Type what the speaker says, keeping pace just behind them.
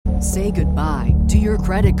Say goodbye to your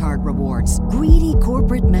credit card rewards. Greedy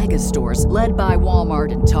corporate mega stores, led by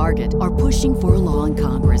Walmart and Target, are pushing for a law in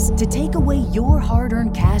Congress to take away your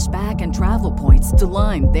hard-earned cash back and travel points to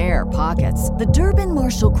line their pockets. The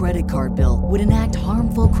Durbin-Marshall credit card bill would enact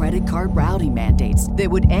harmful credit card routing mandates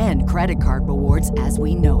that would end credit card rewards as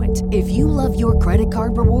we know it. If you love your credit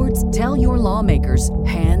card rewards, tell your lawmakers,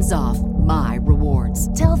 hands off my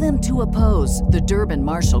rewards. Tell them to oppose the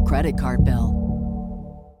Durbin-Marshall credit card bill.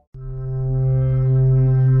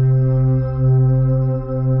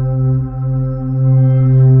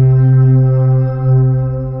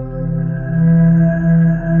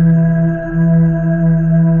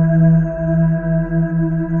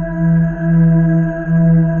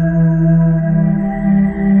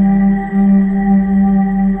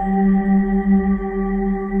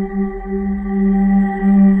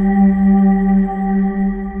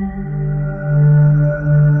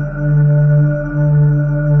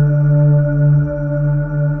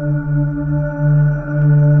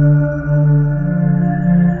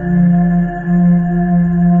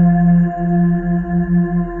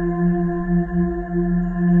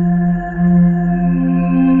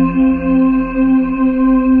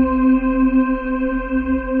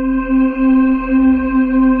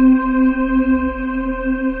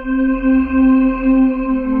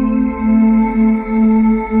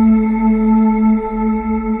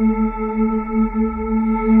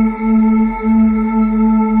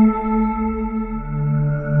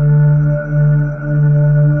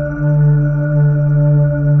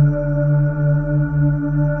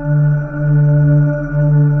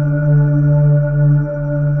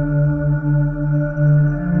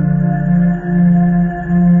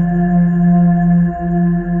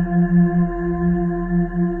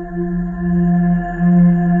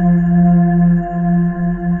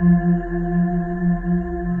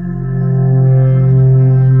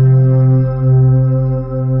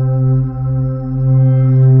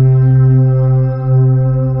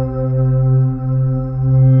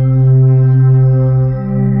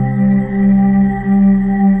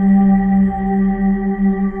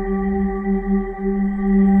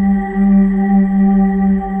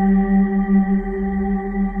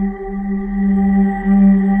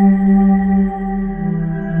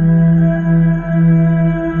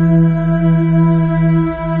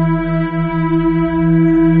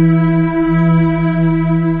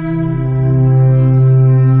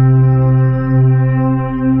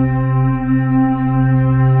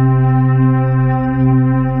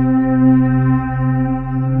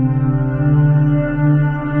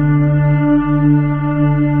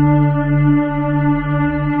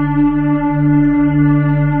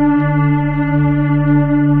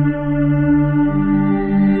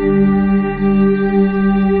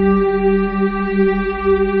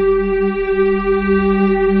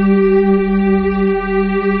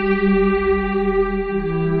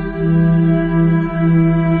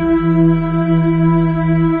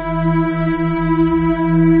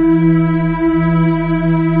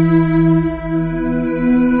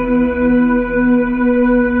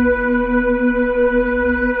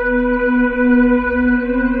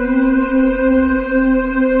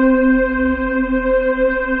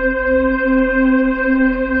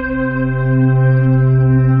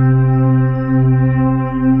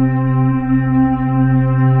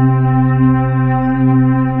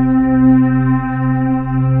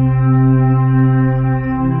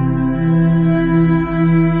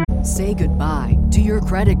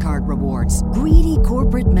 Credit card rewards. Greedy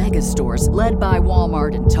corporate mega stores, led by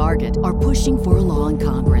Walmart and Target, are pushing for a law in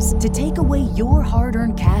Congress to take away your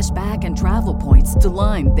hard-earned cash back and travel points to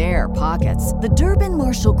line their pockets. The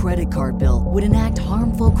Durbin-Marshall credit card bill would enact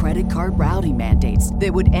harmful credit card routing mandates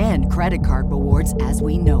that would end credit card rewards as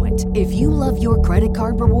we know it. If you love your credit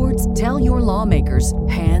card rewards, tell your lawmakers,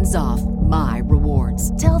 hands off my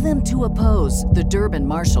rewards. Tell them to oppose the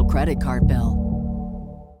Durbin-Marshall credit card bill.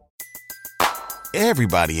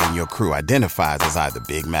 Everybody in your crew identifies as either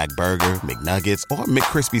Big Mac Burger, McNuggets, or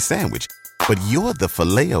McCrispy Sandwich. But you're the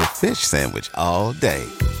Filet-O-Fish Sandwich all day.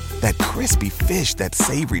 That crispy fish, that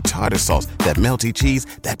savory tartar sauce, that melty cheese,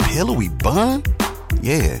 that pillowy bun.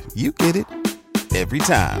 Yeah, you get it. Every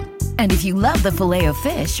time. And if you love the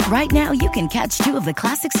Filet-O-Fish, right now you can catch two of the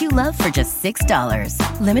classics you love for just $6.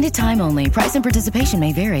 Limited time only. Price and participation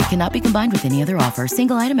may vary. Cannot be combined with any other offer.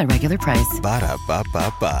 Single item at regular price.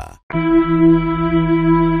 Ba-da-ba-ba-ba.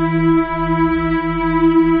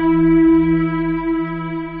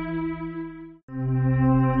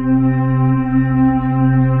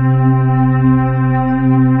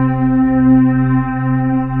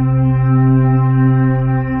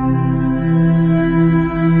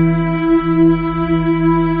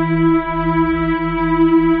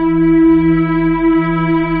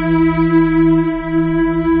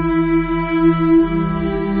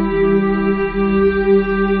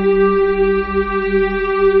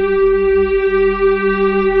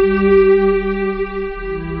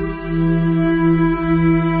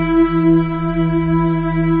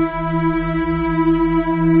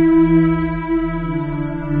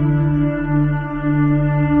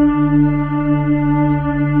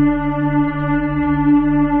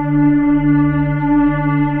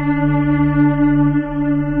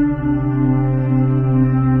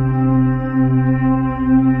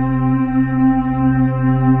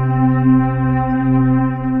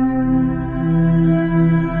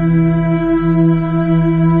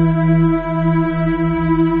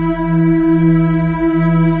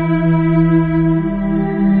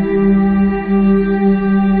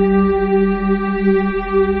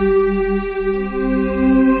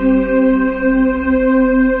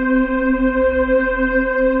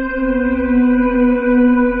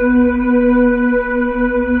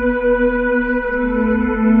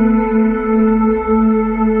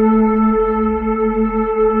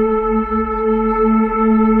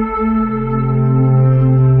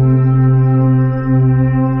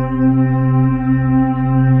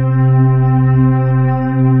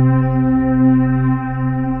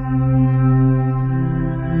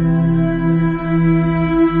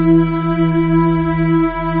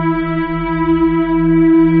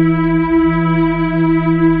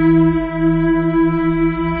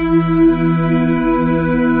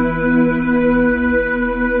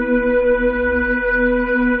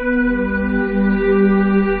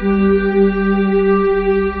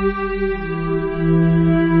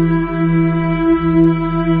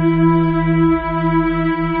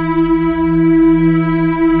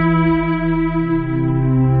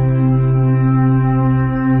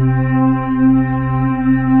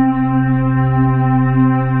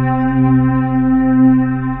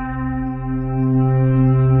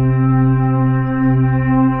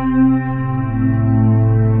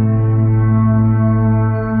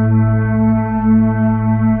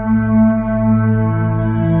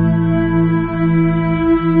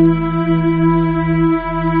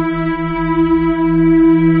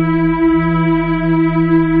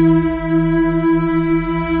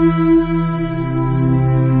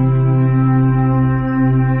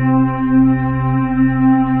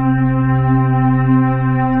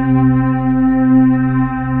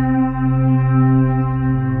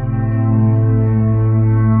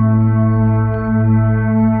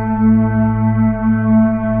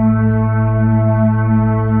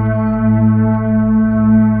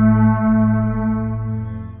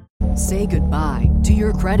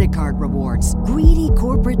 your credit card rewards. Greedy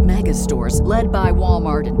corporate mega stores, led by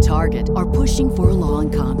Walmart and Target, are pushing for a law in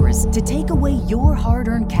Congress to take away your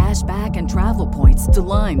hard-earned cash back and travel points to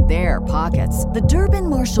line their pockets. The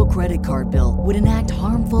Durbin-Marshall credit card bill would enact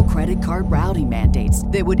harmful credit card routing mandates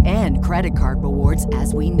that would end credit card rewards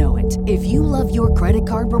as we know it. If you love your credit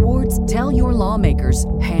card rewards, tell your lawmakers,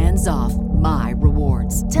 hands off my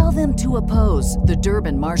rewards. Tell them to oppose the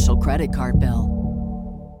Durbin-Marshall credit card bill.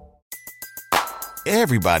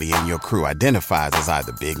 Everybody in your crew identifies as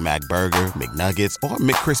either Big Mac Burger, McNuggets, or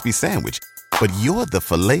McCrispy Sandwich. But you're the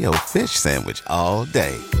Filet-O-Fish Sandwich all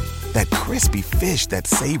day. That crispy fish, that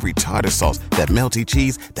savory tartar sauce, that melty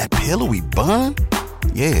cheese, that pillowy bun.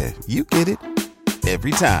 Yeah, you get it.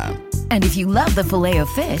 Every time. And if you love the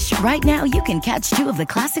Filet-O-Fish, right now you can catch 2 of the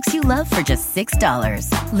classics you love for just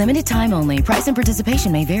 $6. Limited time only. Price and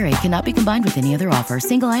participation may vary. Cannot be combined with any other offer.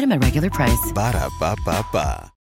 Single item at regular price. Ba-da-ba-ba-ba.